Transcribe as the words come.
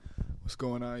What's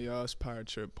going on, y'all? It's Pirate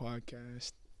Trip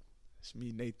Podcast. It's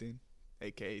me, Nathan,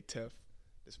 a.k.a. Tef.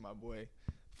 This is my boy,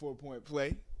 4 Point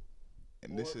Play.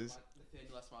 And this is...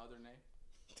 Nathaniel, that's my other name.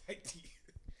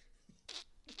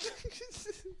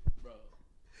 Bro.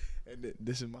 And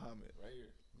this is Muhammad right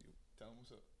here. You tell him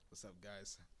what's up. What's up,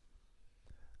 guys?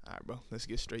 All right, bro. Let's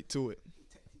get straight to it.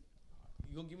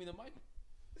 You gonna give me the mic?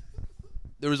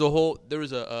 There was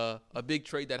a big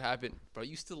trade that happened, bro.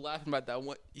 You still laughing about that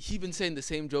one? He been saying the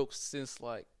same jokes since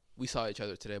like we saw each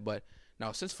other today, but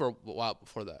now since for a while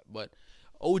before that. But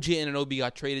OG Anunoby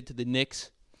got traded to the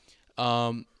Knicks.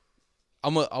 I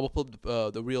will pull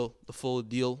up the full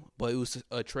deal, but it was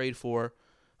a trade for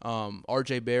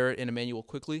RJ Barrett and Emmanuel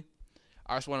quickly.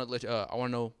 I just want to I want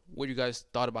to know what you guys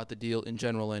thought about the deal in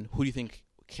general, and who do you think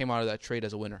came out of that trade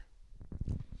as a winner?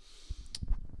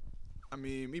 I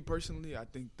mean, me personally, I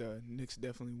think the Knicks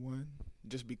definitely won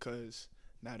just because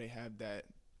now they have that,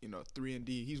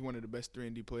 3-and-D. He's one of the best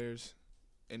 3-and-D players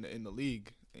in the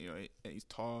league. And he's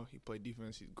tall. He played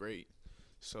defense. He's great.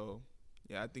 So,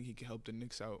 yeah, I think he can help the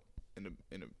Knicks out in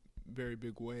a very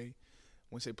big way.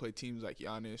 Once they play teams like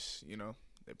Giannis,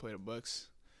 they play the Bucks,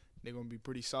 they're going to be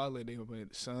pretty solid. They're going to play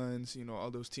the Suns,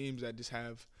 all those teams that just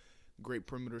have great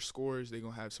perimeter scorers. They're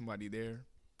going to have somebody there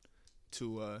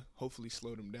to hopefully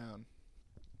slow them down.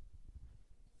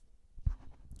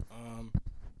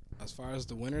 As far as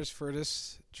the winners for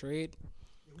this trade,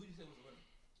 Who did you say was the winner?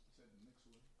 You said the Knicks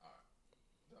win. All right.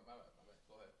 My bad.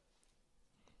 Go ahead.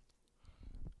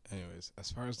 anyways,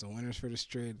 as far as the winners for this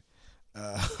trade,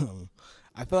 I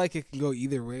feel like it can go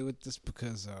either way with this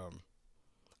because,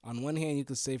 on one hand, you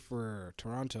could say for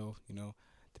Toronto, they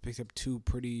picked up two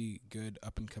pretty good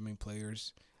up-and-coming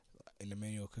players, in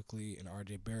Emmanuel quickly and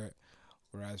RJ Barrett,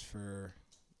 whereas for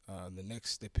the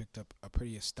Knicks, they picked up a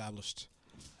pretty established,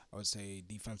 I would say,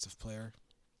 defensive player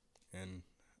and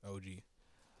OG.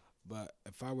 But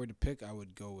if I were to pick, I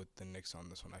would go with the Knicks on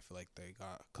this one. I feel like they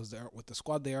got, because with the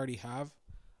squad they already have,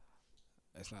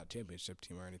 it's not a championship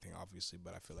team or anything, obviously,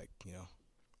 but I feel like,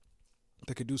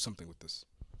 they could do something with this.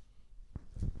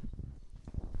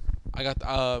 I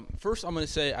got first. I'm gonna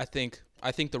say I think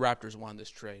the Raptors won this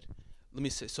trade. Let me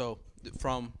say so.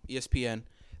 From ESPN,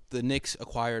 the Knicks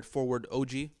acquired forward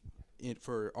OG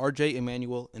for RJ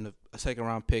Emmanuel and a second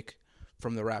round pick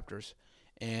from the Raptors,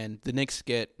 and the Knicks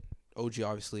get OG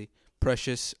obviously,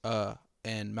 Precious,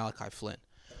 and Malachi Flynn.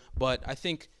 But I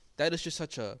think that is just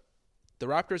the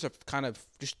Raptors are kind of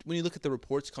just when you look at the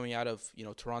reports coming out of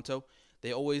Toronto,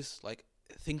 they always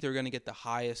think they're gonna get the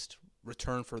highest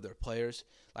return for their players.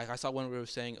 Like I saw one where it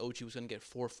was saying OG was gonna get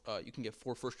you can get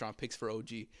 4 first-round picks for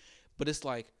OG, but it's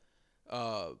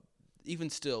even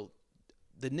still,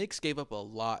 the Knicks gave up a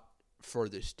lot for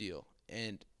this deal,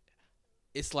 and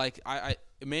it's like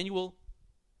Emmanuel.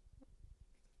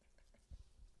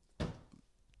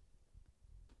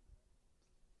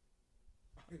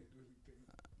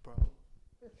 Bro,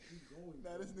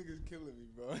 Nah, this nigga's killing me,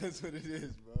 bro. That's what it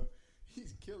is, bro.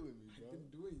 He's killing me, bro. I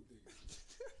didn't do anything.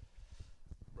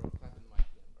 bro, clap in the mic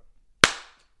again,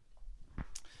 bro.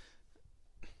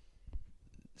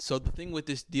 So the thing with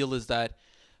this deal is that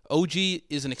OG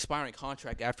is an expiring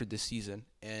contract after this season,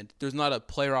 and there's not a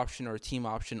player option or a team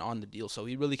option on the deal, so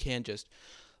he really can't just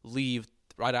leave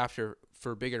right after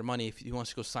for bigger money if he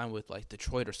wants to go sign with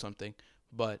Detroit or something.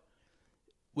 But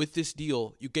with this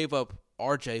deal, you gave up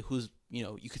RJ, who's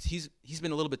he's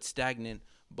been a little bit stagnant,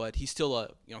 but he's still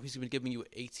he's been giving you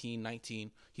 18,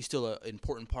 19. He's still an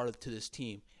important part to this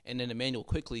team, and then Emmanuel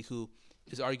quickly, who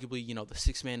is arguably the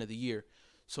sixth man of the year.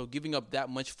 So giving up that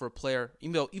much for a player,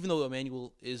 even though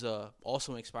Emmanuel is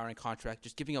also an expiring contract,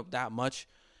 just giving up that much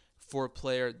for a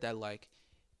player that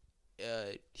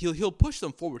he'll push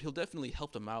them forward. He'll definitely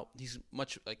help them out. He's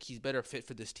he's better fit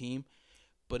for this team,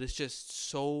 but it's just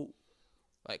so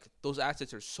those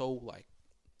assets are so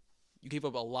you gave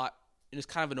up a lot, and it's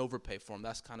kind of an overpay for him.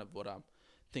 That's kind of what I'm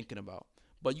thinking about.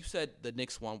 But you said the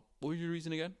Knicks won. What was your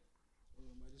reason again?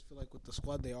 I just feel like with the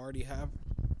squad they already have,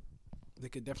 they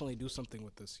could definitely do something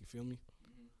with this. You feel me?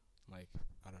 Mm-hmm.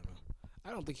 I don't know.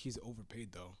 I don't think he's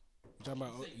overpaid though. You're talking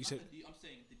about you said. I'm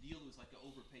saying the deal was an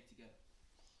overpaid to get.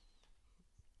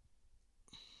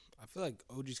 I feel like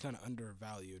OG's kind of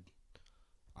undervalued.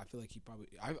 I feel like he probably.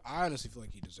 I honestly feel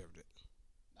like he deserved it.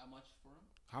 That much for him?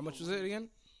 How much was it again?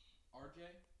 RJ,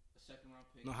 a second round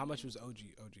pick. No, how much was OG?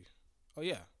 Oh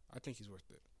yeah, I think he's worth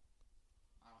it.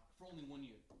 For only 1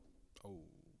 year. Oh,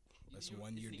 that's a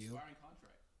 1 year deal. Expiring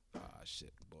contract. Ah,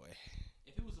 shit, boy.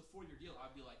 If it was a 4-year deal,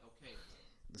 I'd be like, okay.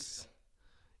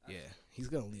 Yeah, he's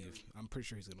gonna leave. I'm pretty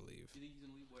sure he's gonna leave. You think he's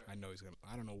gonna leave where? I know he's gonna.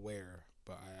 I don't know where,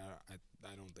 but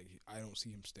I don't think I don't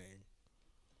see him staying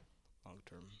long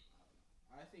term.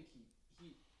 I think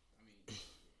I mean,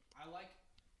 I like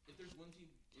if there's one team.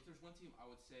 If there's one team, I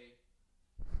would say.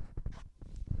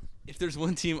 If there's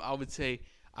one team, I would say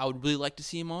I would really like to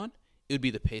see him on. It would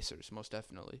be the Pacers, most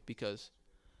definitely, because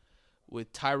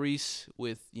with Tyrese,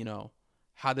 with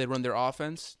how they run their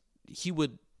offense, he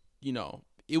would,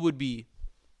 it would be.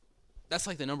 That's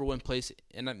like the number one place,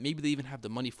 and maybe they even have the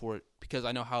money for it because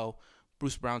I know how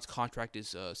Bruce Brown's contract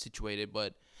is situated.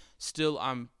 But still,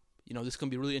 this is gonna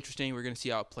be really interesting. We're gonna see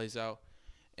how it plays out.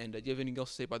 And do you have anything else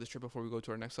to say about this trip before we go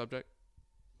to our next subject?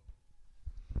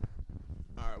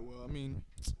 All right. Well, I mean,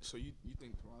 so you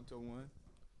think Toronto won,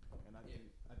 and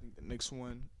I think the Knicks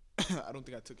won. I don't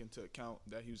think I took into account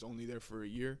that he was only there for a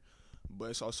year, but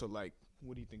it's also like,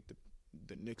 what do you think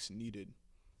the Knicks needed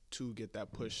to get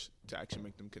that push to actually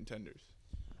make them contenders?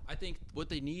 I think what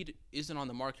they need isn't on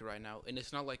the market right now, and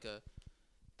it's not like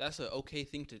that's an okay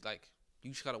thing to like.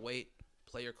 You just gotta wait,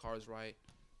 play your cards right,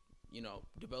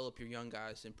 develop your young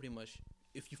guys, and pretty much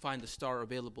if you find the star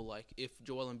available, like if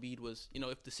Joel Embiid was,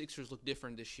 if the Sixers look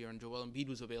different this year and Joel Embiid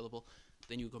was available,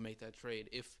 then you go make that trade.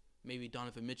 If maybe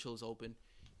Donovan Mitchell is open,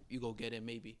 you go get him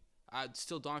maybe.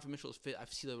 Donovan Mitchell is fit.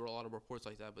 I've seen there were a lot of reports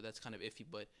like that, but that's kind of iffy.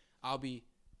 But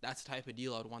that's the type of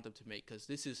deal I would want them to make because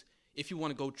this is if you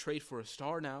want to go trade for a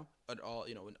star now, an all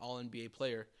NBA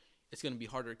player, it's going to be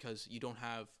harder because you don't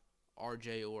have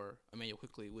RJ or Emmanuel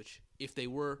Quickley, which if they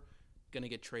were going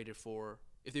to trade for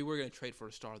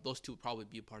a star, those two would probably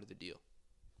be a part of the deal.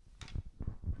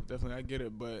 Definitely, I get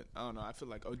it, but I don't know. I feel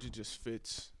like OG just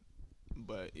fits.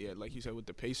 But yeah, like you said with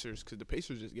the Pacers, because the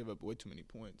Pacers just give up way too many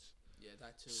points. Yeah,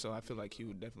 that too. So I feel like he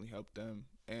would definitely help them,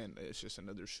 and it's just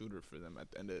another shooter for them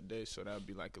at the end of the day. So that would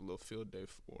be like a little field day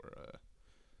for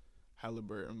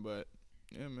Haliburton. But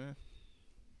yeah, man.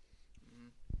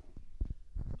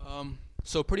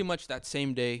 So pretty much that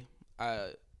same day,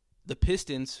 the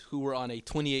Pistons, who were on a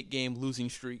 28-game losing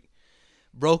streak,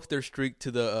 broke their streak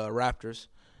to the Raptors.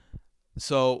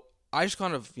 So I just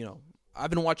kind of, I've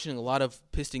been watching a lot of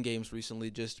Piston games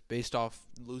recently, just based off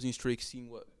losing streaks, seeing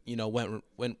what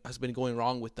when has been going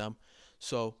wrong with them.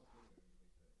 So,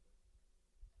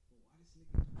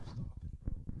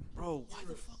 bro, why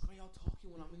the fuck are y'all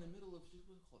talking when I'm in the middle of what's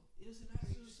it called? It doesn't matter.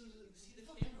 You see the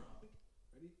camera.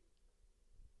 Ready?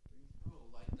 Bro,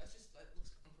 like that looks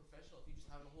unprofessional. If you just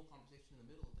having a whole conversation in the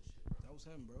middle of this shit, bro. That was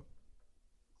him, bro.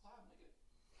 Clap, nigga.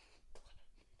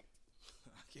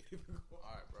 I can't even go.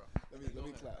 All right, bro. Let me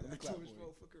clap. Let me clap.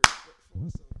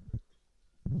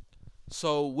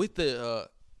 So with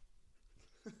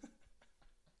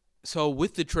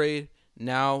the trade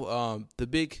now, the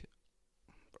big.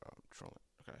 Bro, I'm trolling.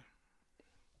 Okay.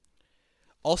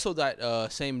 Also,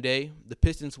 that same day, the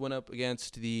Pistons went up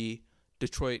against the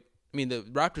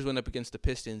Raptors went up against the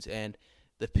Pistons, and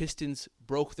the Pistons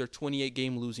broke their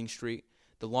 28-game losing streak,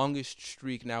 the longest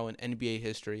streak now in NBA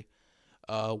history.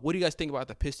 What do you guys think about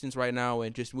the Pistons right now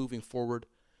and just moving forward?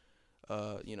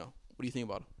 What do you think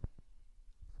about them?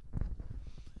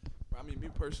 I mean, me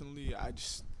personally, I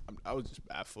was just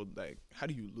baffled. Like, how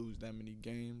do you lose that many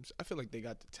games? I feel like they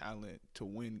got the talent to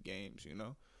win games,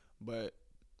 but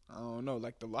I don't know.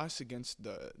 Like the loss against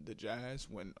the Jazz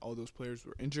when all those players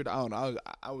were injured, I don't know.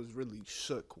 I was really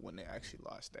shook when they actually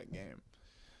lost that game.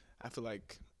 I feel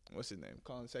like what's his name,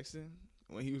 Colin Sexton,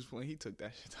 when he took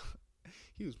that shit off.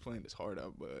 He was playing his heart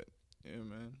out, but yeah,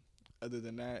 man. Other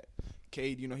than that,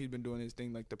 Cade, he's been doing his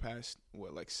thing like the past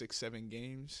 6-7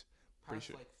 games. Pretty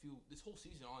sure. This whole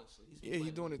season, honestly.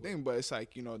 He's doing his thing, but it's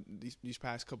like these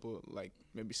past couple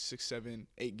maybe 6, 7,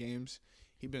 8 games,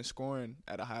 he's been scoring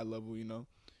at a high level.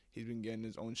 He's been getting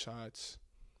his own shots.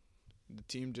 The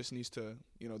team just needs to,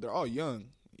 they're all young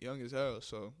as hell.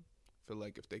 So I feel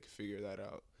like if they could figure that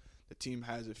out, the team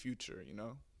has a future.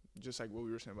 Just like what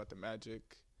we were saying about the Magic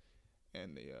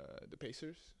and the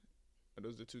Pacers. Are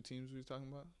those the two teams we were talking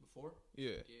about before?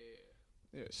 Yeah.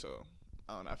 So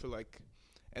I don't know. I feel like,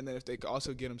 and then if they could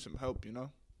also get them some help,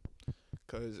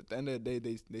 because at the end of the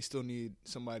day, they still need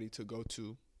somebody to go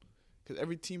to, because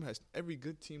every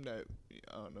good team that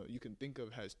you can think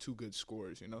of has two good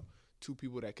scorers, two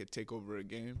people that could take over a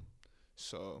game.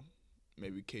 So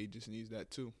maybe Cade just needs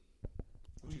that too.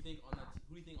 Who do you think on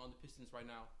the Pistons right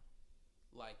now,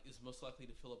 is most likely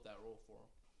to fill up that role for them?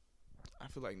 I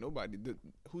feel like nobody.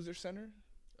 Who's their center?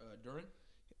 Duran.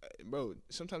 Bro,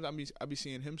 sometimes I be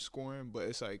seeing him scoring, but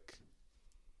it's like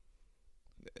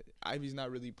Ivy's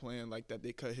not really playing like that.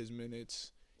 They cut his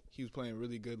minutes. He was playing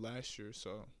really good last year,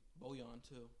 so. Bojan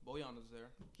too. Bojan is there.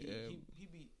 He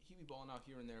be balling out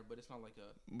here and there, but it's not like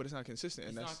a. But it's not consistent.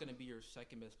 He's not going to be your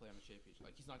second best player on the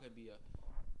championship. He's not going to be a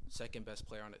second best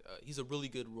player on it. He's a really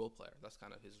good role player. That's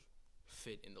kind of his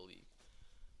fit in the league.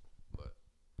 But.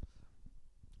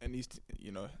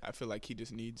 and I feel like he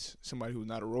just needs somebody who's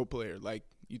not a role player. Like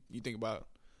you think about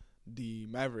the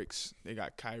Mavericks, they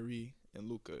got Kyrie and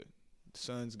Luka. The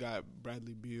Suns got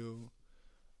Bradley Beal,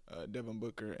 Devin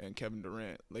Booker, and Kevin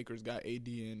Durant. Lakers got AD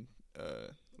and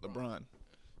LeBron.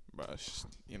 But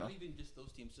not even just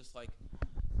those teams, just like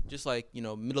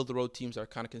middle of the road teams are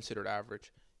kind of considered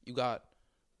average. You got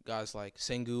guys like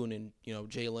Sengun and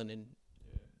Jalen and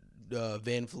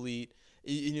Van Vliet.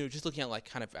 Just looking at like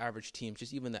kind of average teams,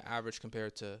 just even the average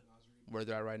compared to where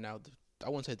they're at right now. I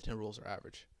wouldn't say the Timberwolves are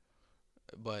average,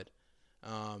 but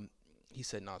he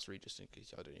said Nasri just in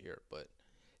case y'all didn't hear it. But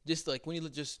just like when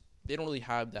they don't really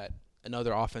have that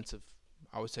another offensive,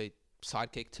 I would say,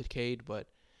 sidekick to Cade, but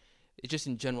it's just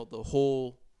in general the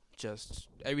whole just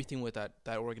everything with that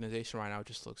organization right now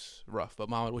just looks rough. But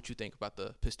Mohamed, what you think about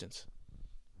the Pistons?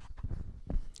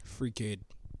 Free Cade,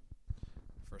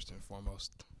 first and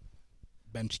foremost.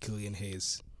 Bench Killian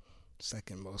Hayes,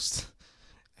 second most.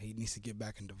 He needs to get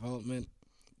back in development.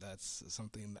 That's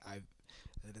something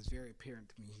that is very apparent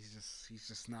to me. He's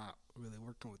just not really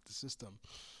working with the system.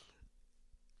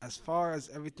 As far as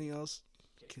everything else,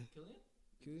 Killian?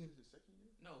 Killian? This is his second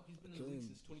year? No, he's been in the league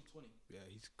since 2020. Yeah,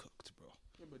 he's cooked, bro.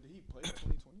 Yeah, but did he play in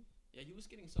 2020? Yeah, he was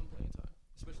getting some playing time,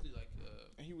 especially like.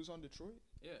 And he was on Detroit.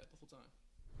 Yeah, the whole time.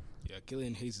 Yeah,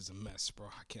 Killian Hayes is a mess, bro.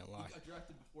 I can't lie. He got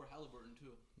drafted before Haliburton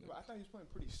too. Yeah, but I thought he was playing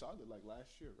pretty solid like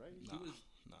last year, right?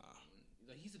 Nah.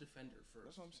 Like he's a defender first.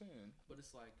 That's what I'm saying. But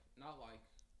it's like not like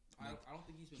I don't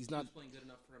think he's not playing good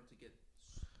enough for him to get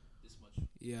this much.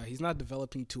 Yeah, he's not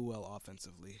developing too well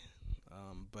offensively.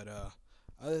 But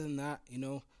other than that,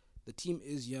 the team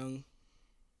is young,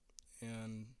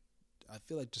 and I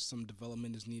feel like just some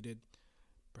development is needed.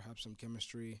 Perhaps some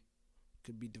chemistry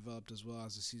could be developed as well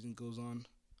as the season goes on.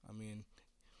 I mean,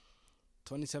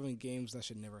 27 games, that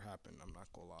should never happen. I'm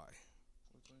not going to lie.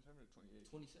 27 or 28?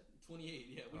 27. 28,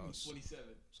 yeah. What do you mean 27?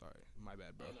 Sorry. My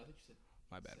bad, bro. No, I think you said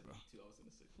my bad, bro. 72. I was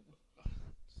going to say.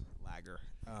 Lagger.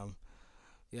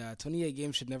 Yeah, 28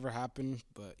 games should never happen,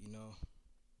 but,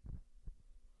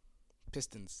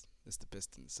 Pistons. It's the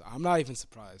Pistons. So I'm not even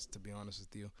surprised, to be honest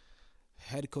with you.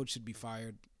 Head coach should be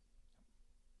fired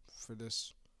for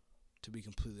this, to be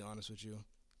completely honest with you.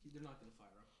 They're not going to fire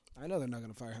him. I know they're not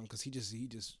gonna fire him because he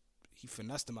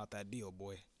finessed him out that deal,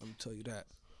 boy. Let me tell you that.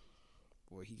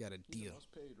 Boy, he got a deal. He's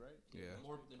paid, right? Yeah.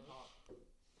 More than Pop.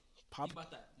 Think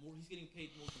about that. He's getting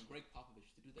paid more than Greg Popovich.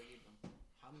 The dude that gave him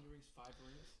how many rings? 5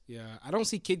 rings. Yeah, I don't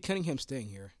see Kid Cunningham staying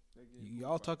here.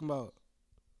 Y'all talking about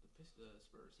the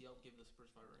Spurs? He helped give the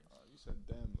Spurs 5 rings. You said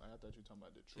them. I thought you were talking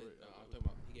about Detroit. I'm talking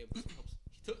about he gave.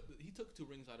 He took 2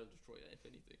 rings out of Detroit, if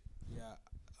anything. Yeah.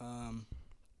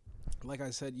 Like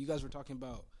I said, you guys were talking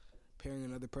about pairing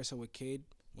another person with Cade.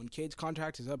 When Cade's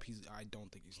contract is up, I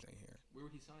don't think he's staying here. Where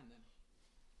would he sign then?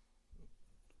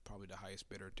 Probably the highest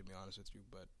bidder, to be honest with you.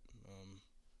 But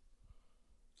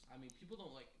I mean, people don't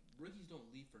rookies don't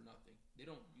leave for nothing. They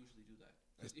don't usually do that.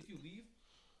 If you leave,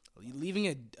 you're leaving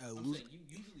it. I'm saying you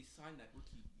usually sign that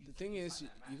rookie. The thing is,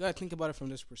 you gotta think about it from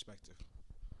this perspective.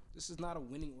 This is not a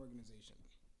winning organization.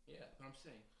 Yeah, but I'm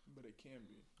saying. But it can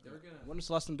be. When was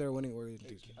the last time they were a winning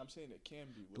organization? I'm saying it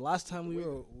can be. The last time they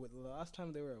were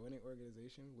a winning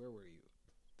organization, where were you?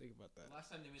 Think about that. The last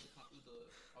time they made I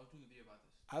was doing a video about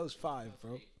this. I was 5,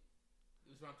 bro. It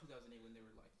was around 2008 when they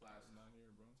were like last. 9 year,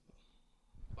 bro.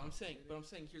 But I'm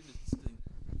saying here this thing.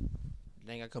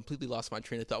 Dang, I completely lost my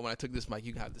train of thought when I took this mic.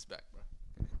 You can have this back, bro.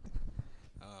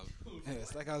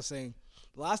 It's like I was saying.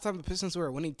 The last time the Pistons were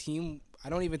a winning team, I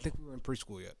don't even think we were in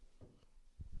preschool yet.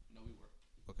 No, we were.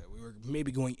 Okay, we were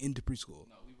maybe going into preschool.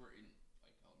 No, we were in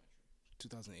like elementary.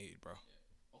 2008, bro.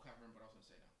 Yeah. Okay, I remember what I was gonna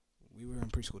say now. We were in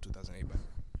preschool 2008, bro.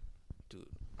 Dude,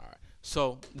 all right.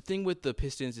 So the thing with the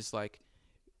Pistons is like,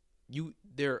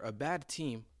 they're a bad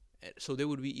team, so they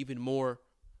would be even more,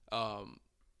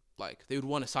 they would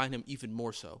want to sign him even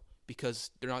more so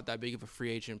because they're not that big of a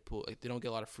free agent pool. Like, they don't get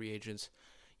a lot of free agents.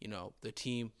 The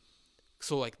team.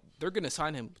 So, they're going to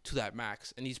sign him to that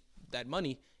max. And that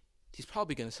money, he's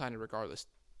probably going to sign it regardless.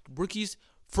 Rookies,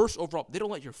 first overall, they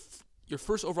don't let your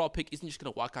first overall pick isn't just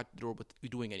going to walk out the door with you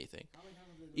doing anything.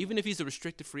 Even if he's a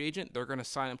restricted free agent, they're going to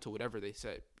sign him to whatever they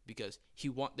say because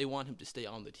they want him to stay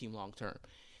on the team long term.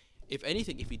 If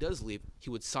anything, if he does leave, he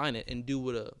would sign it and do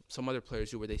what some other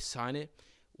players do where they sign it,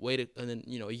 and then,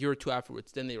 a year or two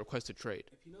afterwards, then they request a trade.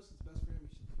 If he knows it's best for him, he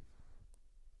should leave.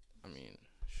 I mean,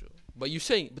 sure. But you're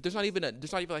saying, there's not even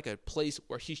like a place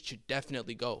where he should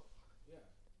definitely go. Yeah.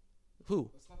 Who?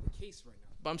 That's not the case right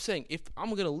now. But I'm saying, if I'm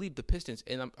going to leave the Pistons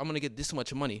and I'm going to get this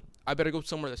much money, I better go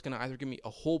somewhere that's going to either give me a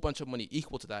whole bunch of money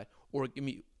equal to that or give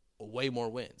me way more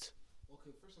wins. Okay,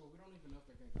 first of all, we don't even know if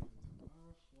they're going to give him the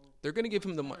money. They're going to give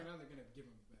him the money. Right now, they're going to give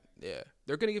him back. Yeah,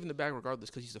 they're gonna give him the bag regardless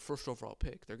because he's the first overall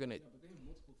pick. They're gonna. Yeah, but they have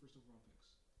multiple first overall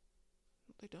picks.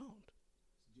 They don't.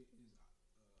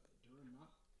 Durham not?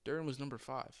 Durham was number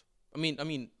 5. I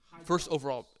mean, first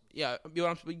overall. Yeah, you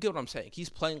get what I'm saying. He's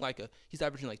playing he's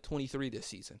averaging like 23 this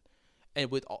season, and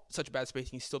with such bad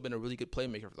spacing, he's still been a really good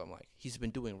playmaker for them. Like he's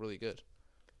been doing really good.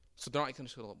 So they're not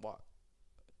just gonna what.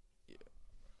 Yeah.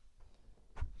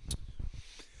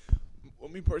 Well,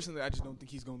 me personally, I just don't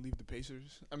think he's gonna leave the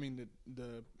Pacers. I mean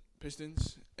the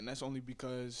Pistons, and that's only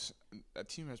because that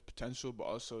team has potential, but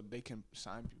also they can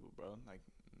sign people, bro. Like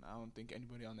I don't think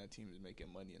anybody on that team is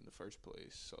making money in the first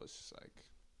place, so it's just like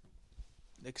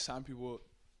they can sign people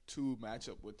to match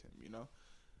up with him, you know.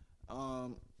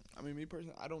 I mean, me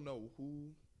personally, I don't know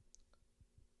who.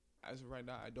 As of right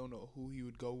now, I don't know who he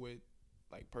would go with,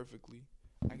 like perfectly.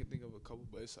 I can think of a couple,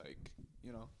 but it's like,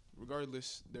 you know,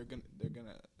 regardless, they're gonna.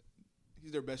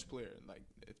 He's their best player. Like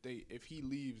if he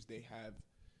leaves, they have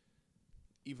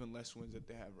even less wins that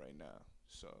they have right now.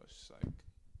 So it's like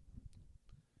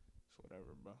it's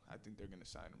whatever, bro. I think they're gonna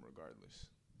sign him regardless.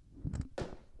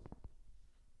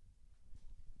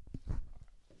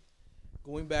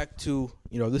 Going back to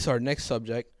this is our next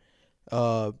subject.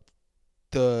 The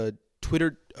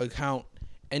Twitter account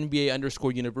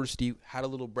NBA_University had a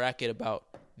little bracket about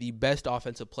the best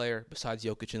offensive player besides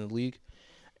Jokic in the league,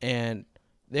 and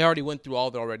they already went through all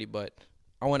of it already. But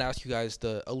I want to ask you guys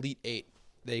the Elite 8,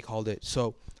 they called it.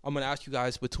 So I'm going to ask you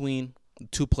guys between the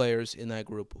 2 players in that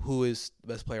group, who is the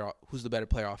best player, who's the better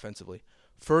player offensively.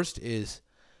 First is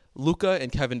Luka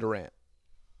and Kevin Durant.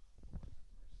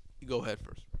 You go ahead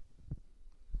first.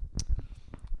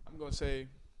 I'm gonna say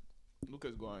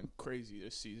Luka's going crazy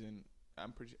this season. How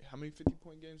many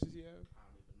 50-point games does he have?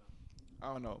 I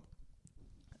don't know.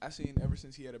 I seen ever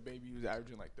since he had a baby, he was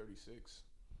averaging like 36.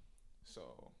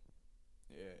 So,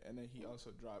 yeah, and then he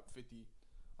also dropped 50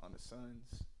 on the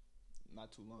Suns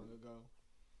not too long ago.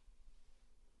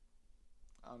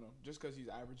 I don't know. Just because he's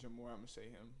averaging more, I'm gonna say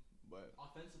him. But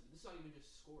offensively, this is not even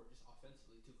just score, just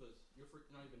offensively too, because you're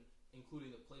not even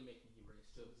including the playmaking he brings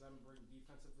too. Does that bring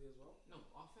defensively as well? No,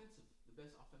 offensive, the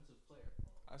best offensive player.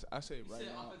 I say right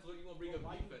now. Offensive, you gonna bring up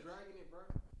Why defense? you dragging it, bro?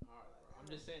 All right, bro. I'm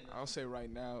just saying. I'll say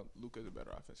right now, Luka's a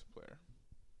better offensive player.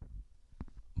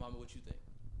 Mama, what you think?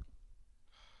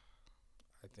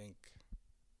 I think,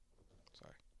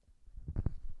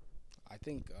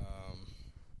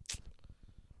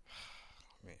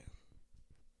 man,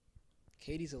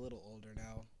 KD's a little older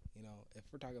now. You know, if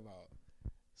we're talking about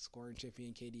scoring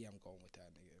champion KD, I'm going with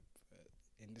that nigga. But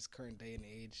in this current day and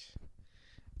age,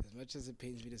 as much as it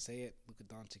pains me to say it, Luka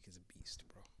Doncic is a beast,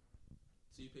 bro.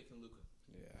 So you picking Luka?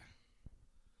 Yeah.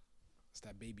 It's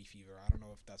that baby fever. I don't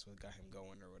know if that's what got him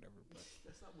going or whatever, but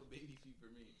that's not what baby fever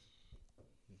means.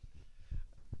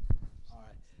 All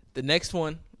right. The next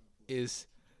one is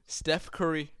Steph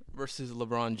Curry versus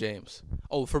LeBron James.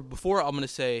 Oh, before I'm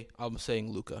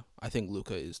saying Luka. I think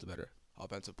Luka is the better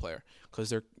offensive player because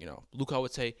they're Luka. I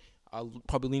would say I'll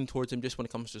probably lean towards him just when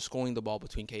it comes to scoring the ball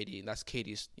between KD, and that's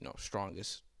KD's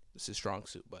strongest. This is strong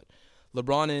suit. But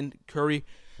LeBron and Curry,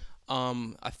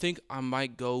 I think I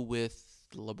might go with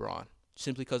LeBron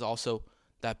simply because also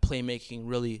that playmaking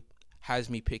really has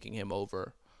me picking him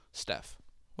over Steph.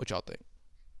 What y'all think?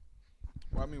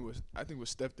 Well, I think with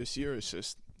Steph this year, it's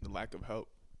just the lack of help.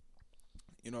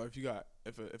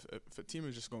 If a team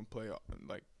is just gonna play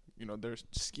their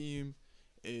scheme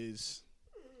is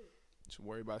to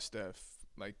worry about Steph.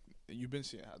 Like you've been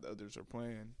seeing how the others are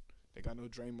playing. They got no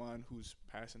Draymond who's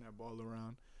passing that ball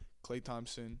around. Klay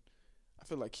Thompson, I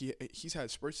feel like he's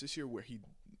had spurts this year where he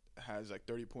has like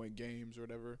 30-point games or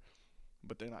whatever,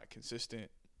 but they're not consistent.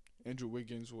 Andrew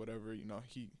Wiggins, whatever,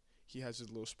 he has his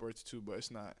little spurts too, but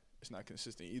it's not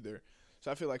consistent either.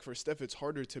 So I feel like for Steph, it's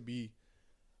harder to be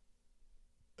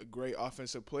a great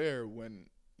offensive player when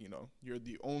you're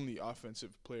the only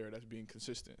offensive player that's being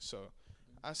consistent. So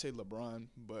I say LeBron,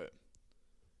 but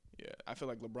yeah, I feel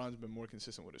like LeBron's been more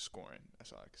consistent with his scoring.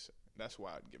 That's all I can say. That's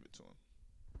why I'd give it to him.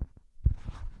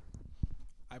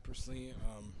 I personally,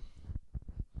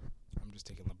 I'm just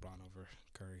taking LeBron over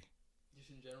Curry. Just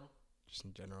in general? Just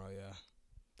in general, yeah.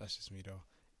 That's just me, though.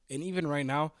 And even right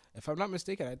now, if I'm not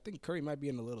mistaken, I think Curry might be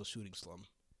in a little shooting slump.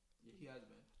 Yeah, he has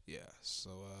been. Yeah, so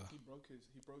he broke his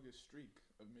streak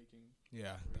of making.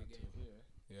 Yeah,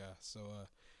 yeah. So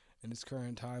in this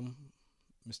current time,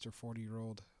 Mr.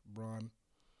 40-year-old Braun.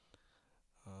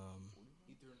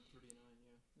 He turned 39,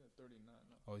 yeah. Yeah, 39.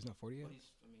 No. Oh, he's not 40 yet? But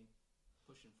he's,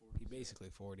 pushing 40. He basically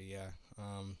 40, yeah.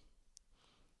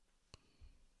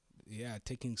 Yeah,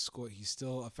 taking score. He's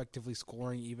still effectively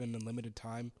scoring even in limited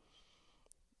time.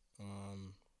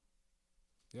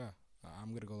 Yeah,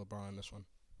 I'm gonna go LeBron on this one.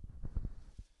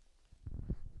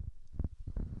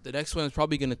 The next one is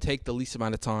probably going to take the least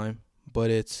amount of time, but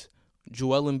it's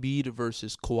Joel Embiid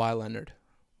versus Kawhi Leonard.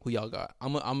 Who y'all got?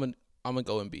 I'm gonna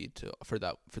go Embiid for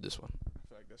this one. I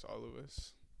feel like that's all of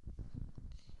us.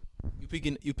 You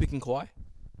picking Kawhi?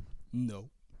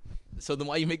 No. So then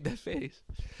why you make that face?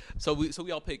 So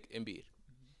we all pick Embiid.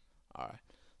 All right.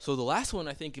 So the last one,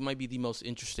 I think it might be the most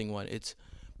interesting one. It's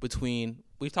between,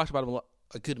 we've talked about him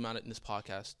a good amount in this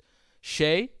podcast,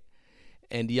 Shea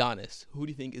and Giannis. Who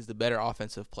do you think is the better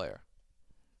offensive player?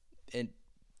 And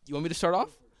you want me to start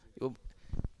off?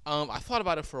 I thought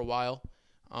about it for a while.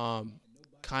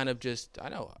 Kind of just, I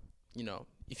know,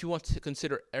 if you want to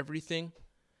consider everything,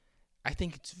 I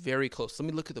think it's very close. Let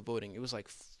me look at the voting. It was like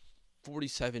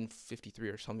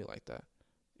 47-53 or something like that.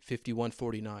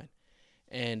 51-49.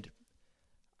 And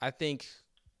I think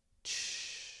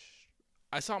if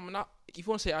you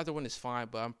want to say either one is fine,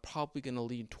 but I'm probably going to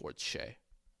lean towards Shea.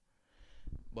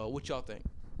 But what y'all think?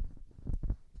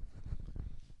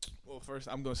 Well, first,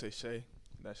 I'm going to say Shea.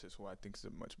 That's just who I think is a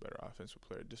much better offensive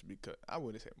player, just because I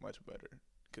wouldn't say much better,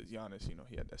 because Giannis,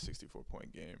 he had that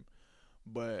 64-point game.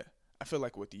 But I feel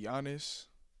like with Giannis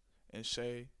and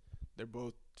Shea, they're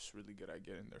both just really good at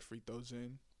getting their free throws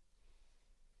in.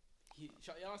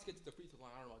 Giannis gets to the free throw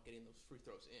line. I don't know about getting those free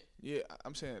throws in. Yeah,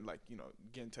 I'm saying,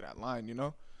 getting to that line,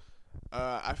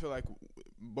 I feel like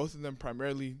both of them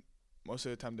primarily, most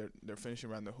of the time, they're finishing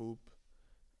around the hoop.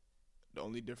 The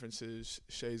only difference is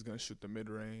Shea's going to shoot the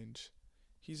mid-range.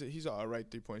 He's an all right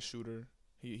three-point shooter.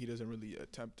 He doesn't really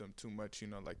attempt them too much,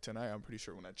 Like tonight, I'm pretty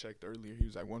sure when I checked earlier, he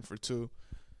was like 1 for 2.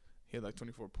 He had like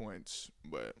 24 points.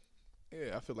 But,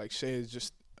 yeah, I feel like Shea is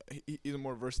just he's a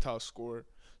more versatile scorer.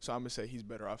 So I'm going to say he's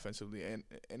better offensively. And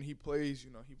he plays,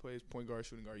 he plays point guard,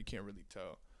 shooting guard. You can't really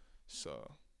tell.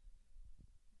 So.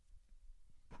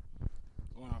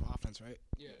 Going off offense, right?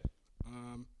 Yeah.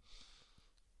 I'm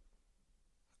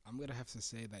going to have to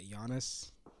say that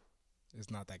Giannis is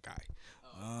not that guy.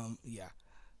 Yeah.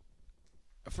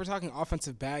 If we're talking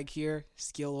offensive bag here,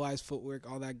 skill-wise, footwork,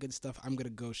 all that good stuff, I'm going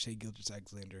to go Shea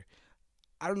Gilgeous-Alexander.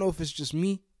 I don't know if it's just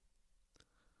me,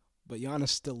 but Giannis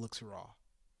still looks raw.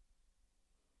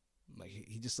 Like,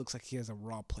 he just looks like he has a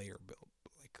raw player build.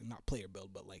 Like, not player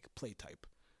build, but, like, play type.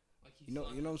 Like you know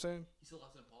what I'm saying? He still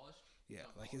hasn't polished? Yeah,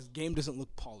 like, his game doesn't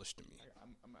look polished to me.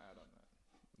 I'm going to add on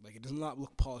that. Like, it does not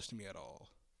look polished to me at all.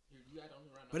 You add on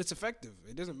right now. But it's effective.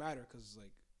 It doesn't matter because,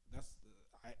 like,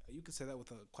 you could say that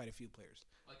with quite a few players.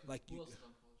 Like who you, else is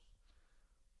unpolished?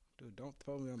 Dude, don't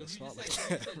throw me on the spot like you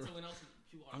that. said Bro. someone else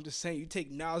I'm just saying, you take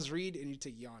Nas Reed and you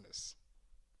take Giannis.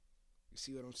 You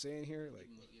see what I'm saying here? Like,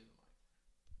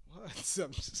 what?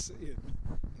 I'm just saying.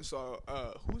 So,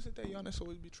 who is it that Giannis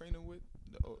always be training with?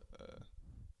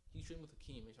 He's training with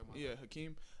Hakeem. Yeah,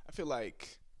 Hakeem. I feel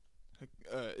like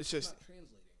it's just not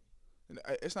translating.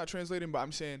 it's not translating, but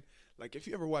I'm saying, like, if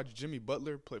you ever watch Jimmy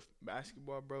Butler play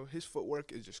basketball, bro, his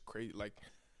footwork is just crazy. Like,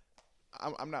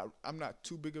 I'm not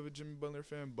too big of a Jimmy Butler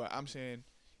fan, but I'm saying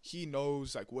he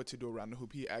knows, like, what to do around the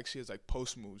hoop. He actually has, like,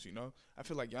 post moves, I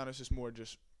feel like Giannis is more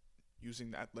just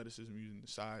using the athleticism, using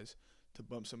the size to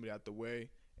bump somebody out the way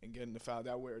and getting the foul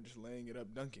that way, or just laying it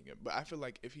up, dunking it. But I feel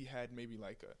like if he had maybe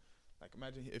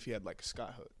imagine if he had like a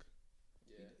Scott hook.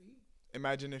 Yeah.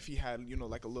 Imagine if he had,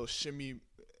 like a little shimmy,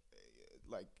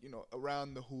 like,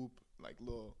 around the hoop, like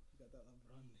little,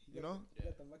 You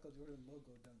got the Michael Jordan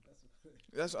logo done.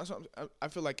 That's I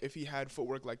feel like if he had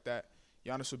footwork like that,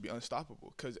 Giannis would be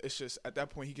unstoppable. Because it's just, at that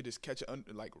point, he could just catch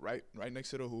it like right next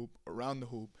to the hoop, around the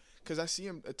hoop. Because I see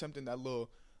him attempting that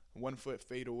little 1 foot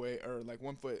fade away, or like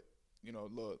 1 foot,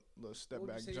 little step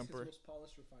back jumper. Most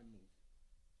polished, refined move?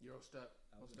 Euro step.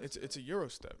 It's a Euro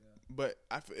step. Yeah. But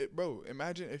bro,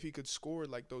 imagine if he could score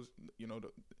like those,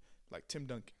 like Tim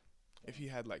Duncan. If he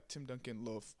had like Tim Duncan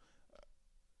loaf.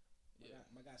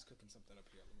 My guy's cooking something up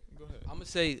here. Go ahead. I'm gonna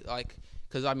say, like,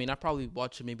 because I probably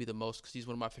watch him maybe the most because he's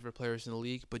one of my favorite players in the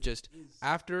league. But just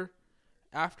after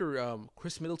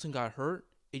Chris Middleton got hurt,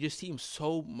 it just seems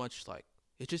so much like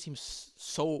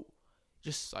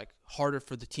just like harder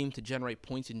for the team to generate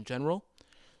points in general.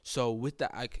 So with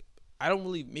that, I don't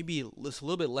really, maybe it's a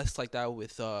little bit less like that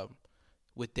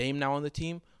with Dame now on the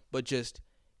team, but just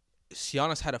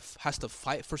Giannis has to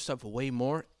fight for stuff way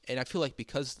more, and I feel like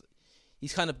because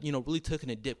he's kind of really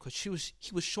taken a dip because he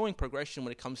was showing progression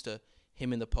when it comes to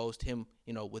him in the post, him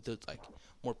with the like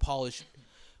more polished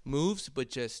moves, but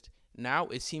just now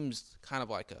it seems kind of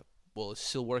like it's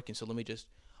still working. So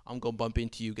I'm gonna bump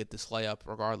into you, get this layup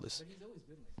regardless. But he's always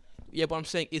been like that. Yeah, but I'm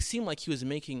saying it seemed like he was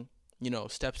making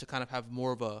steps to kind of have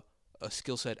more of a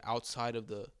skill set outside of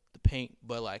the paint,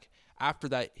 but like after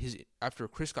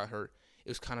Chris got hurt, it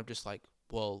was kind of just like,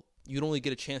 well, you'd only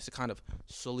get a chance to kind of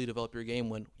slowly develop your game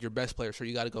when your best player. So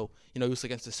you got to go. It was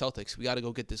against the Celtics. We got to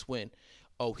go get this win.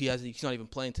 Oh, he's not even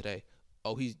playing today.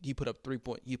 Oh, he put up 3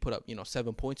 points. He put up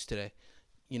 7 points today.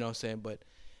 You know what I'm saying? But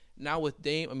now with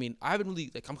Dame, I mean, I haven't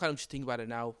really I'm kind of just thinking about it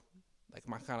now,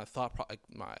 my kind of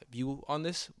my view on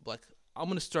this. Like I'm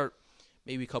gonna start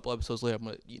maybe a couple episodes later. I'm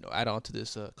gonna add on to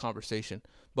this conversation.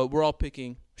 But we're all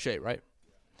picking Shea, right?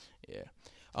 Yeah.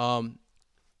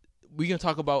 We're gonna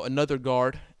talk about another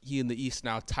guard. He in the East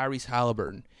now, Tyrese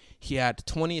Haliburton. He had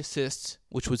 20 assists,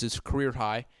 which was his career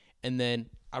high, and then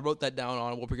I wrote that down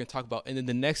on what we're going to talk about. And then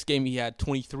the next game, he had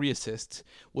 23 assists,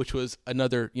 which was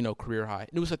another, career high.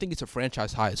 And I think it's a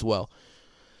franchise high as well.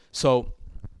 So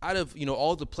out of,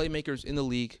 all the playmakers in the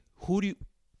league, where do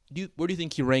you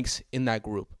think he ranks in that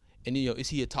group? And, is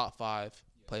he a top 5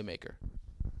 playmaker?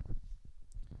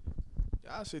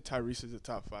 Yeah, I'd say Tyrese is a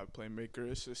top 5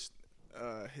 playmaker. It's just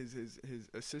his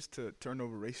assist to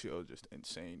turnover ratio is just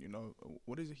insane.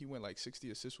 What is it? He went like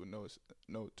 60 assists with no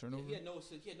turnover. He had no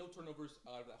turnovers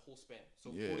out of that whole span. So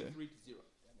 43 to 0.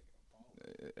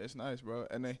 It's nice, bro.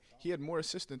 And then he had more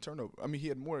assists than turnover. I mean, he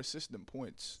had more assists than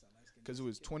points because it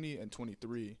was 20 and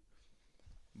 23.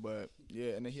 But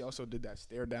yeah, and then he also did that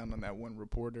stare down on that one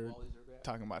reporter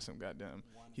talking about some goddamn.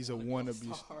 He's a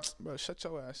wannabe. Bro, shut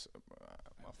your ass up.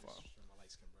 My fault.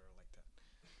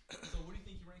 So what do you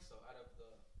think he ranks though out of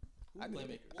the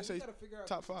playmakers? I say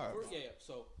top 5. Yeah.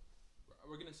 So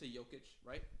we're gonna say Jokic,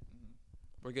 right? Mm-hmm.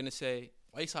 We're gonna say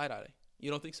why you side eye?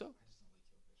 You don't think so?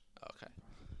 Okay.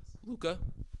 Luka,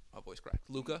 my voice cracked.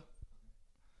 Luka.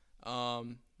 Let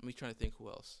me try to think who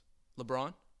else.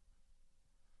 LeBron.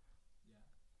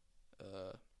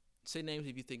 Yeah. Say names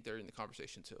if you think they're in the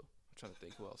conversation too. I'm trying to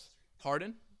think who else.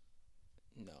 Harden.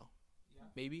 No. Yeah.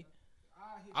 Maybe.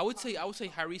 I would say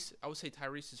Tyrese. I would say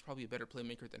Tyrese is probably a better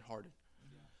playmaker than Harden.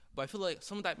 Yeah. But I feel like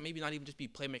some of that maybe not even just be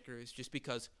playmaker. It's just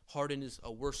because Harden is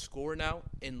a worse scorer now,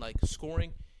 and like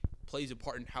scoring plays a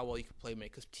part in how well you can play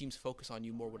make because teams focus on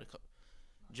you more when it comes.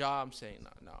 I'm saying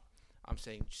no. I'm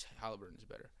saying Haliburton is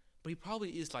better, but he probably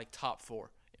is like top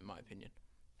 4 in my opinion.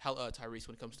 Tyrese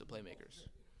when it comes to playmakers.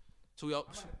 So we all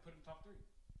put him top 3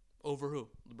 over who?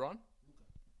 LeBron.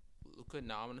 Luka.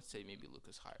 No, I'm gonna say maybe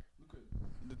Luka's higher.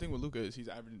 The thing with Luka is he's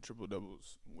averaging triple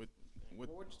doubles with we're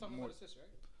just talking about assists, right?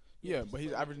 Yeah, but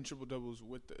he's averaging triple doubles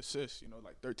with the assists.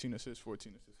 Like 13 assists,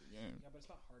 14 assists a game. Yeah, but it's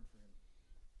not hard for him.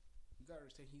 You gotta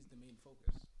understand he's the main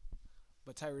focus.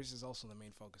 But Tyrese is also the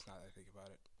main focus now that I think about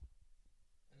it.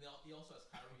 And he also has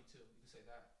Kyrie too. You can say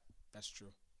that. That's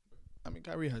true. I mean,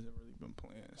 Kyrie hasn't really been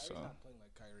playing. Kyrie's not playing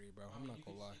like Kyrie, bro. I'm not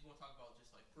gonna lie. You want to talk about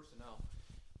just like personnel?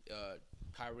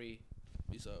 Kyrie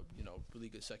is a really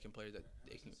good second player that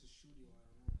they can.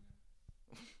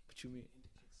 What you mean?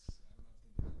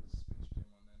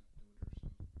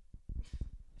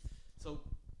 So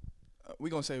we're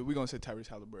gonna say Tyrese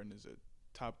Haliburton is a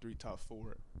top 3, top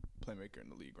 4 playmaker in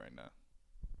the league right now.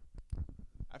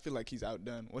 I feel like he's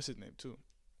outdone. What's his name too?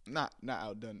 Not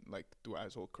outdone like throughout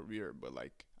his whole career, but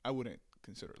like I wouldn't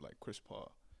consider like Chris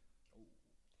Paul.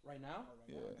 Right now?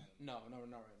 Yeah. No, not right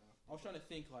now. I was trying to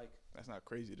think like. That's not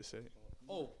crazy to say.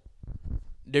 Oh.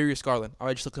 Darius Garland.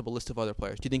 I just looked up a list of other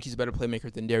players. Do you think he's a better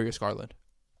playmaker than Darius Garland?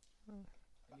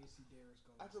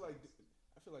 I feel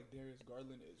like Darius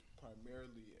Garland is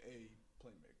primarily a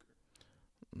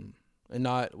playmaker. And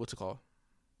not what's it called?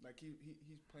 Like he's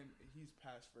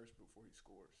pass first before he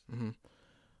scores. Mm-hmm.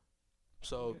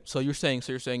 So you're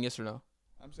saying yes or no?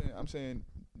 I'm saying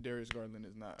Darius Garland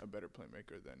is not a better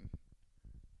playmaker than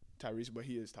Tyrese, but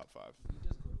he is top 5. He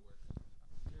does go to work.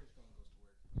 Darius Garland goes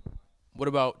to work. What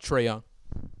about Trae Young?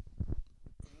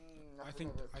 I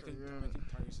think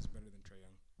Tyrese is better than Trae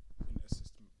Young in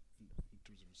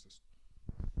terms of assists.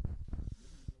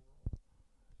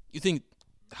 You think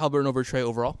Haliburton over Trae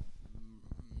overall?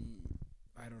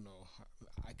 I don't know.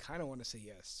 I kind of want to say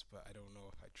yes, but I don't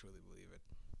know if I truly believe it.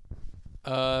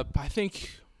 I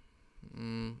think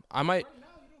I might. Right now,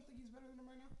 you don't think he's better than him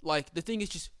right now? Like the thing is,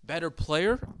 just better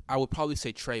player. I would probably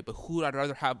say Trae, but who I'd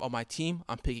rather have on my team,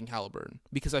 I'm picking Haliburton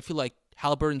because I feel like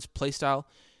Haliburton's play style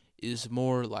is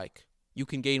more like you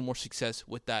can gain more success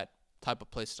with that type of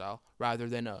play style rather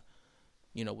than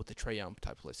with the Trae Young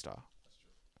type of play style. That's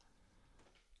true.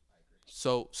 I agree.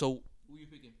 So who are you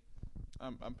picking?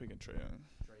 I'm picking Trae Young.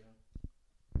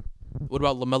 What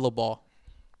about LaMelo Ball?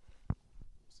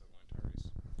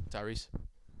 Tyrese.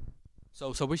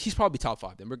 So he's probably top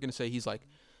 5. Then we're gonna say he's like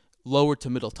lower to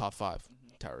middle top 5.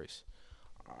 Tyrese.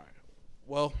 All right.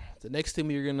 Well, the next thing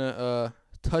we're gonna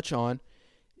touch on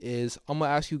is I'm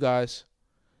gonna ask you guys.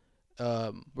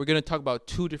 We're gonna talk about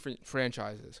 2 different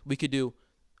franchises. We can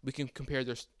compare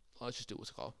their. Let's just do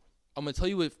what's it called. I'm gonna tell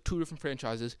you with two different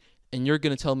franchises, and you're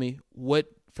gonna tell me what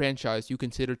franchise you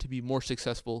consider to be more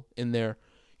successful in their,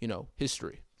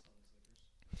 history.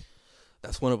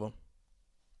 That's one of them.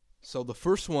 So the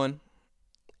first one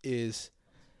is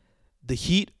the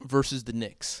Heat versus the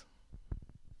Knicks.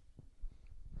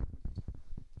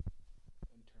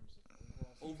 In terms of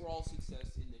Overall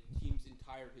success in the team's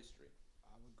entire history.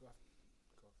 I would go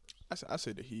first. I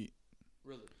say the Heat.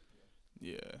 Really?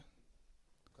 Yeah.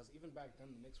 Because even back then,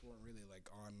 the Knicks weren't really like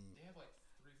on. They have like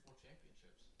 3-4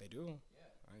 championships. They do. Yeah.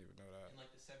 I didn't even know that. In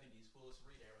like the 70s, Willis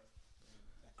Reed era.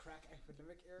 That crack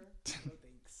epidemic era. No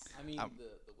thanks. I mean,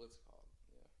 the what's it called?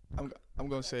 Yeah. I'm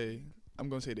gonna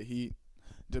say the Heat,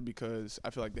 just because I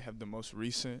feel like they have the most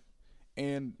recent,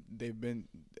 and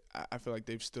I feel like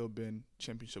they've still been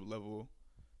championship level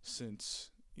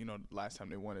since last time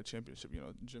they won a championship.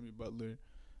 Jimmy Butler,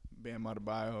 Bam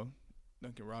Adebayo,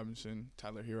 Duncan Robinson,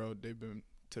 Tyler Hero. They've been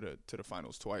to the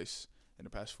finals twice in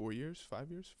the past 4 years, 5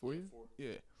 years, 4 years. 4.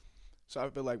 Yeah. So I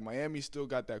feel like Miami still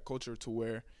got that culture to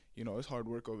where it's hard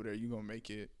work over there. You're gonna make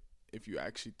it if you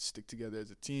actually stick together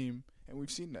as a team, and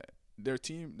we've seen that. Their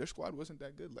squad wasn't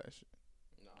that good last year.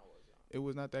 No, it was not. It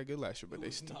was not that good last year, but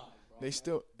they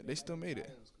still made it.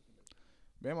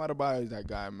 Bam Bam Adebayo is that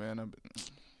guy, man.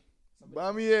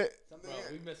 Buy me it. Bro,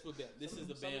 we messed with Bam. This is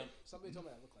the Bam. Somebody told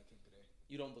me I look like him today.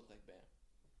 You don't look like Bam.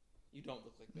 You don't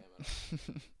look like Bam at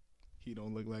all. He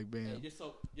don't look like Bam. Hey, just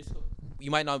so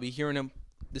you might not be hearing him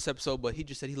this episode, but he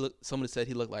just said somebody said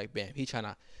he looked like Bam.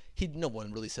 No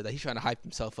one really said that. He's trying to hype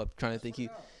himself up, trying to think he.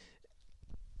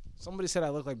 Somebody said I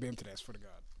look like Bam today. I swear to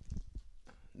God.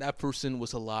 That person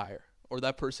was a liar, or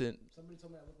that person. Somebody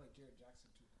told me I look like Jaren Jackson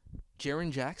too.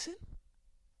 Jaren Jackson?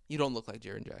 You don't look like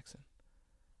Jaren Jackson.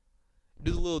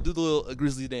 Do the little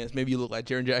Grizzly dance. Maybe you look like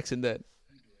Jaren Jackson then.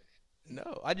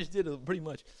 No, I just did it pretty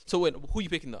much. So wait, who you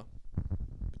picking though?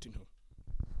 Between who?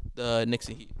 The Knicks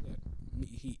and Heat. Yeah,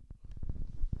 Heat.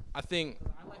 I think.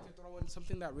 I like to throw in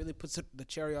something that really puts the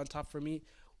cherry on top for me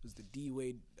was the D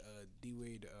Wade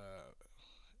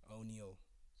O'Neal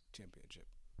championship.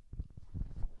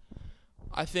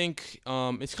 I think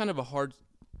it's kind of a hard.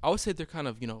 I would say they're kind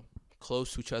of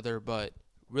close to each other, but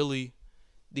really,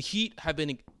 the Heat have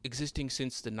been existing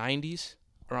since the '90s,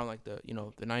 around like the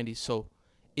 '90s. So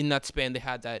in that span, they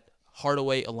had that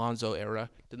Hardaway Alonzo era.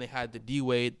 Then they had the D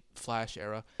Wade Flash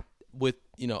era with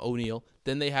O'Neal.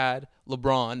 Then they had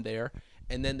LeBron there,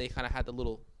 and then they kind of had the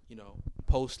little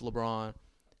post LeBron,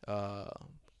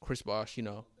 Chris Bosh,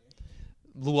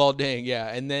 Luol Deng, yeah.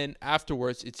 And then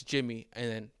afterwards, it's Jimmy. And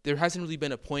then there hasn't really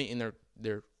been a point in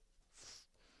their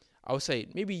I would say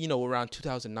maybe, around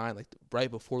 2009, like right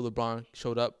before LeBron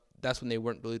showed up. That's when they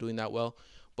weren't really doing that well.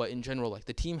 But in general, like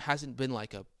the team hasn't been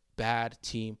like a bad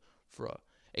team for a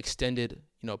extended,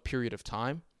 period of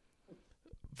time.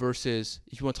 Versus,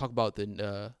 if you want to talk about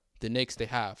the Knicks, they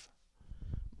have.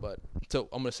 But so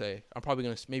I'm probably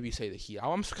gonna maybe say the Heat.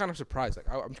 I'm kind of surprised. Like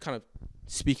I'm kind of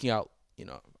speaking out.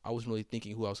 I wasn't really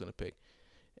thinking who I was gonna pick.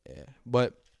 Yeah.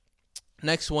 But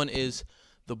next one is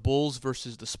the Bulls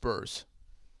versus the Spurs.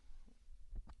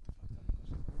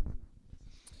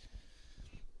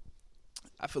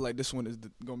 I feel like this one is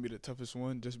gonna be the toughest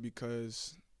one, just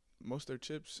because most of their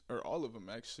chips, or all of them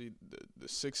actually, the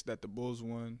 6 that the Bulls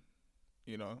won,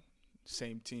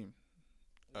 same team.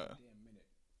 Damn minute.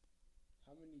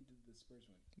 How many did the Spurs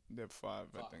win? They have 5,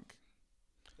 I think.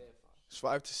 They have 5. It's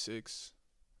 5 to 6.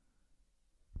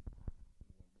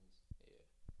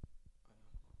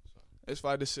 It's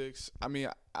 5 to 6. I mean,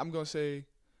 I'm gonna say,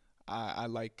 I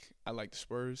like the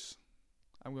Spurs.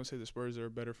 I'm gonna say the Spurs are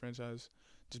a better franchise,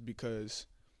 just because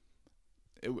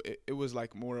it was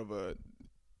like more of a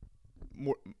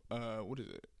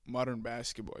modern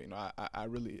basketball. I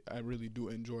really do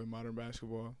enjoy modern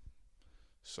basketball,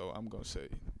 so I'm gonna say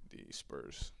the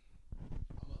Spurs.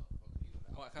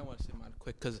 I kind of want to say mine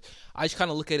quick because I just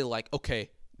kind of look at it like, okay,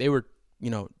 they were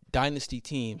dynasty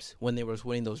teams when they were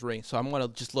winning those rings. So I'm gonna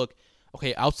just look,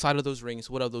 okay, outside of those rings,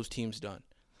 what have those teams done?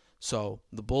 So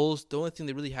the Bulls, the only thing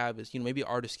they really have is maybe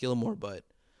Artis Gilmore, but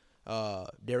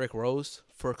Derrick Rose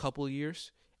for a couple of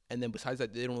years, and then besides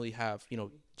that, they don't really have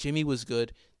Jimmy was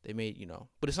good. They made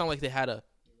but it's not like they had a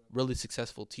really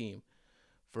successful team.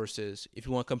 Versus if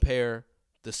you want to compare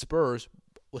the Spurs,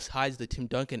 besides the Tim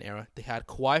Duncan era, they had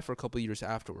Kawhi for a couple of years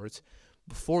afterwards.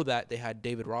 Before that, they had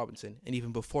David Robinson, and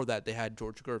even before that, they had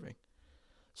George Gervin.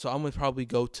 So I'm gonna probably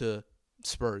go to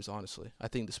Spurs. Honestly, I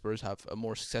think the Spurs have a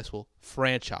more successful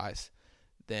franchise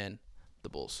than the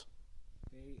Bulls.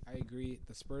 I agree.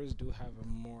 The Spurs do have a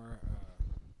more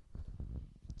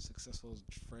successful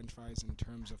franchise in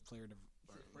terms of player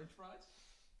French fries?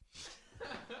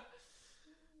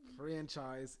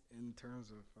 franchise in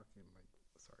terms of fucking like.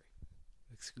 Sorry,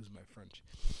 excuse my French.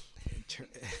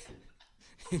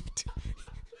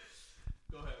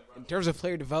 Go ahead, bro. In terms of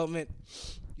player development,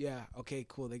 yeah, okay,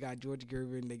 cool. They got George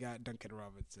Gervin, they got Duncan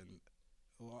Robinson.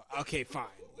 Well, okay, fine.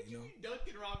 You know,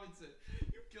 Duncan Robinson,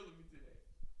 you're killing me today.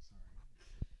 sorry.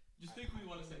 Just think who you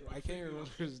want to say. I can't remember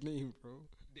his name, bro.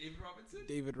 David Robinson.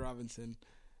 David Robinson.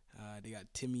 They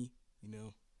got Timmy. You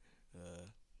know,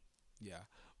 yeah.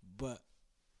 But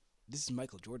this is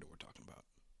Michael Jordan we're talking about.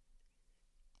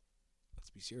 Let's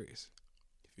be serious.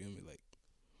 You feel me? Like,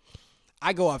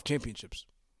 I go off championships.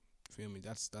 You feel me?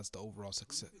 That's the overall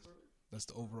success. That's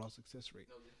the overall success rate.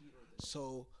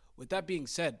 So, with that being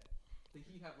said, the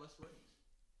Heat have less rings.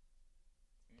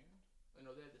 I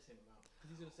know they have the same amount.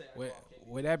 He's gonna say.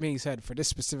 with that being said, for this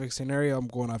specific scenario, I'm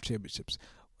going off championships.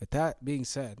 With that being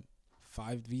said,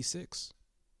 5v6.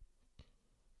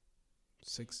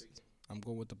 6. I'm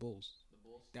going with the Bulls.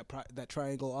 That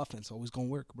triangle offense always gonna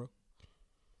work, bro.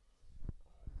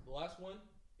 The last one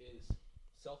is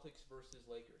Celtics versus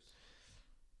Lakers.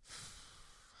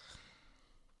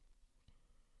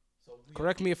 So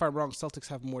Correct me if I'm wrong. Celtics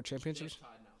have more championships. They're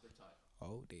tied now. They're tied.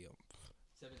 Oh damn!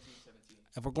 17-17.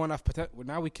 If we're going off potential,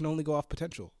 now we can only go off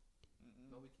potential.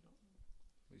 No, we cannot.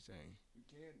 What are you saying? You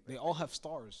can. They all have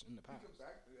stars in the past.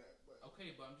 Back to that, but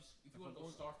Okay, but I'm just if you want to go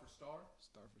star for star.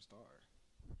 Star for star.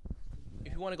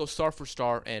 If you want to go star for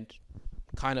star and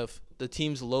kind of the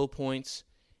team's low points,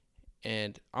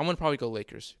 and I'm gonna probably go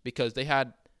Lakers because they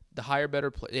had the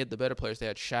they had the better players. They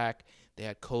had Shaq, they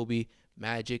had Kobe,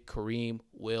 Magic, Kareem,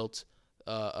 Wilt,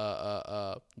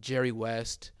 Jerry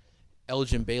West,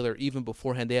 Elgin Baylor. Even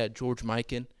beforehand, they had George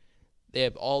Mikan. They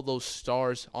have all those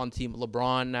stars on the team.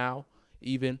 LeBron now,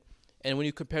 even. And when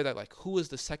you compare that, like, who is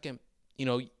the second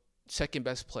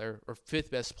best player or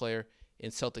fifth best player in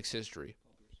Celtics history?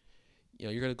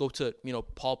 You're going to go to,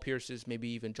 Paul Pierce's, maybe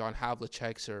even John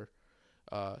Havlicek's or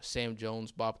Sam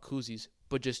Jones, Bob Cousy's,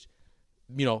 but just,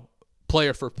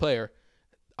 player for player.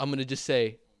 I'm going to just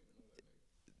say,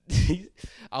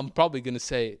 I'm probably going to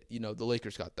say, the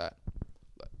Lakers got that.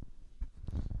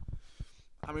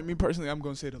 I mean, me personally, I'm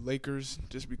going to say the Lakers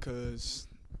just because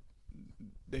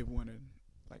they've won in,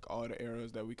 like, all the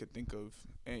eras that we could think of.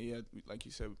 And, yeah, like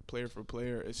you said, player for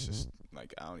player, it's just,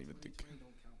 like, I don't even think.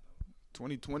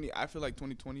 2020, I feel like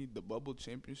 2020, the bubble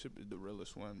championship is the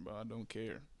realest one, bro. I don't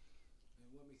care.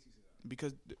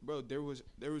 Because, bro, there was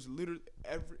literally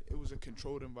it was a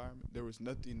controlled environment. There was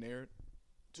nothing there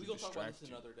to distract you.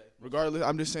 Another day. Regardless,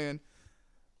 I'm just saying,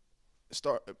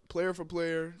 player for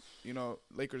player,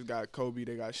 Lakers got Kobe,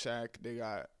 they got Shaq, they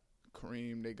got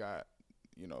Kareem, they got,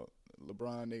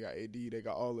 LeBron, they got AD, they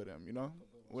got all of them,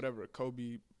 whatever.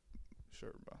 Kobe,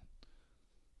 sure, bro.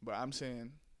 But I'm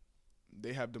saying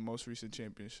they have the most recent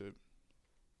championship.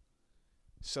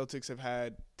 Celtics have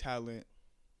had talent.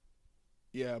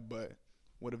 Yeah, but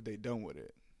what have they done with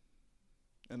it?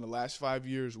 In the last 5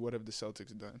 years, what have the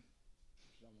Celtics done?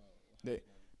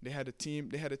 They had a team.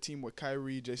 They had a team with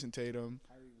Kyrie, Jason Tatum,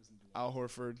 Al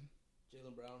Horford,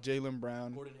 Jaylen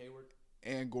Brown, Gordon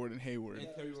Hayward, and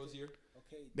Terry Rozier.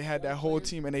 They had that whole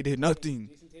team and they did nothing.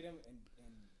 Jason Tatum and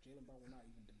Jaylen Brown were not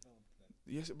even developed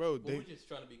then. Yes, bro. We're just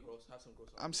trying to be gross. Have some gross.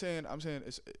 I'm saying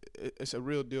it's a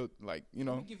real deal. Like, Let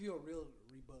me give you a real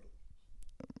rebuttal.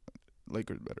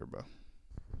 Lakers better, bro.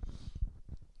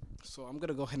 So I'm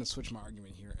gonna go ahead and switch my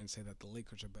argument here and say that the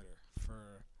Lakers are better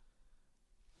for,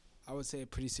 I would say, a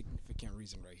pretty significant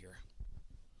reason right here.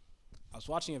 I was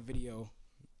watching a video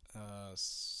a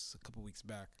couple weeks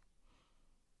back,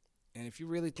 and if you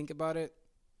really think about it,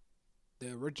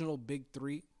 the original Big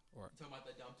Three, or You talking about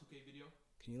that Dom 2K video?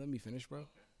 can you let me finish, bro? Okay.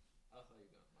 I thought you were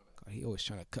done. My bad. God, he always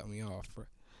trying to cut me off, bro.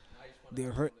 Now you just wanna They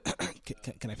have hurt.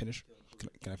 some- Can I finish?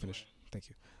 Can I finish? Thank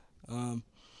you.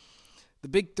 The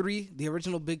Big Three, the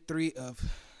original Big Three of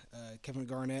Kevin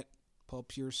Garnett, Paul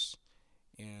Pierce,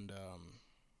 and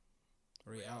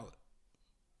Ray Allen.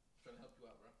 Trying to help you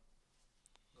out, bro.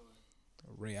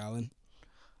 Go ahead. Ray Allen.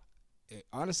 It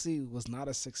honestly was not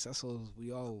as successful as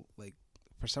we all like.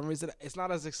 For some reason, it's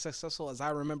not as successful as I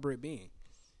remember it being.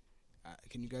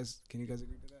 Can you guys agree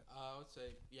to that? I would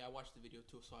say, yeah, I watched the video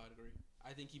too, so I'd agree.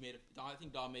 I think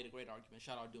Dom made a great argument.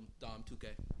 Shout out to Dom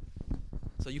 2K.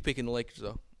 So you picking the Lakers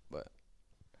though, but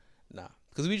nah,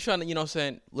 because we trying to,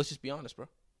 saying, let's just be honest, bro.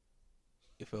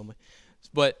 You feel me?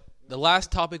 But the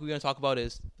last topic we're gonna talk about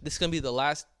is this is gonna be the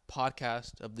last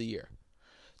podcast of the year.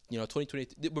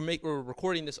 2020. We're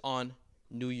recording this on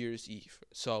New Year's Eve,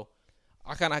 so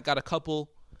I kind of got a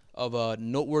couple of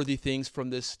noteworthy things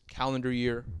from this calendar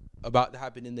year about to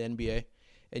happen in the NBA,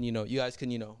 and you guys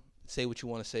can say what you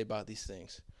want to say about these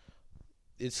things.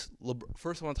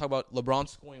 First I want to talk about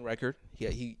LeBron's scoring record.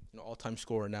 He all-time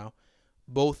scorer now.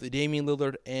 Both Damian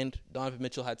Lillard and Donovan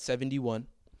Mitchell had 71.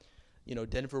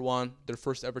 Denver won their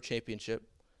first ever championship.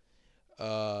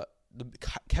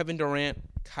 Kevin Durant,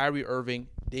 Kyrie Irving,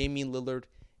 Damian Lillard,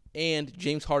 and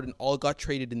James Harden all got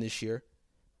traded in this year.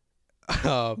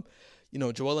 Joel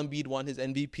Embiid won his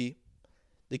MVP.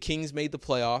 The Kings made the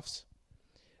playoffs.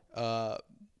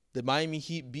 The Miami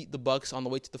Heat beat the Bucks on the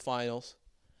way to the finals.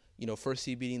 First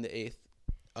seed beating the eighth.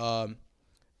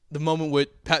 The moment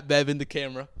with Pat Bev in the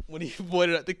camera when he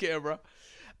pointed at the camera.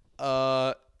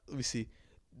 Let me see.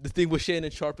 The thing with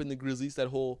Shannon Sharp and the Grizzlies, that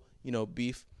whole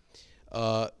beef.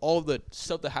 All the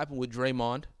stuff that happened with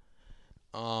Draymond.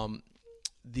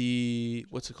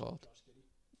 What's it called?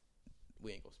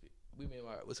 We ain't gonna speak.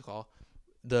 What's it called?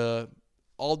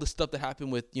 All the stuff that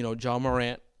happened with John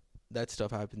Morant. That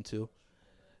stuff happened too.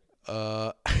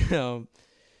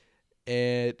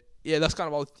 And yeah, that's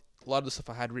kind of a lot of the stuff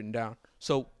I had written down.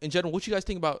 So in general, what you guys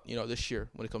think about this year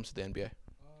when it comes to the NBA? To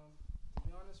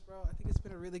be honest, bro, I think it's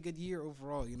been a really good year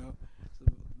overall. So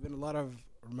been a lot of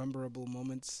memorable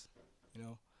moments.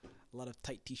 A lot of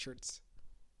tight T-shirts.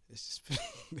 It's just been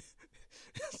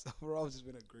overall, it's just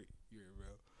been a great year, bro.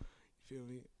 You feel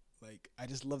me? Like, I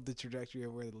just love the trajectory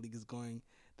of where the league is going.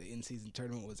 The in-season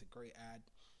tournament was a great ad.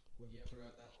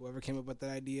 Whoever came up with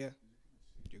that idea,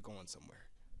 you're going somewhere.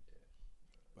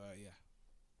 But yeah,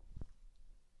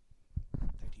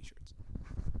 tight T-shirts.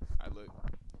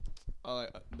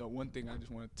 The one thing I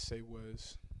just wanted to say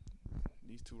was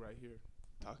these two right here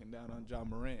talking down on John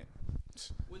Morant.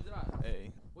 When did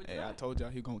I? I told y'all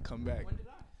he gonna come back. When did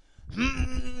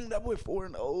I? That boy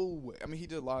 4-0. I mean, he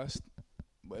just lost,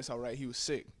 but it's all right. He was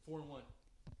sick. 4-1.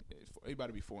 He about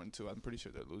to be 4-2. I'm pretty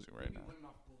sure they're losing right now. Winning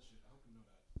off bullshit. I hope you know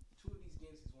that. 2 of these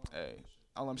games he's won off Hey, bullshit.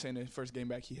 all I'm saying is first game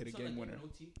back, he hit a game winner.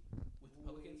 OT with the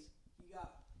Pelicans.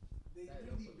 They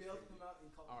literally bailed him out and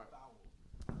called him foul.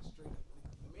 Straight up.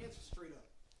 The man's straight up.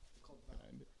 Called foul.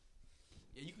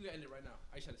 Yeah, you can end it right now.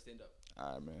 I just had to stand up.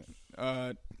 All right,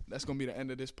 man. That's gonna be the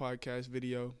end of this podcast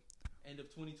video. End of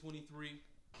 2023.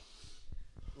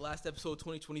 Last episode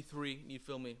 2023. You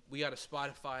feel me? We got a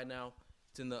Spotify now.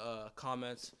 It's in the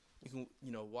comments. You can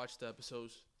watch the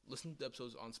episodes, listen to the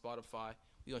episodes on Spotify.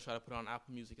 We're gonna try to put on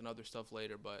Apple Music and other stuff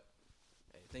later. But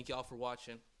hey, thank y'all for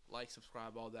watching. Like,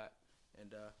 subscribe, all that,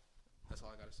 and that's all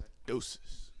I gotta say.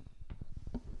 Deuces.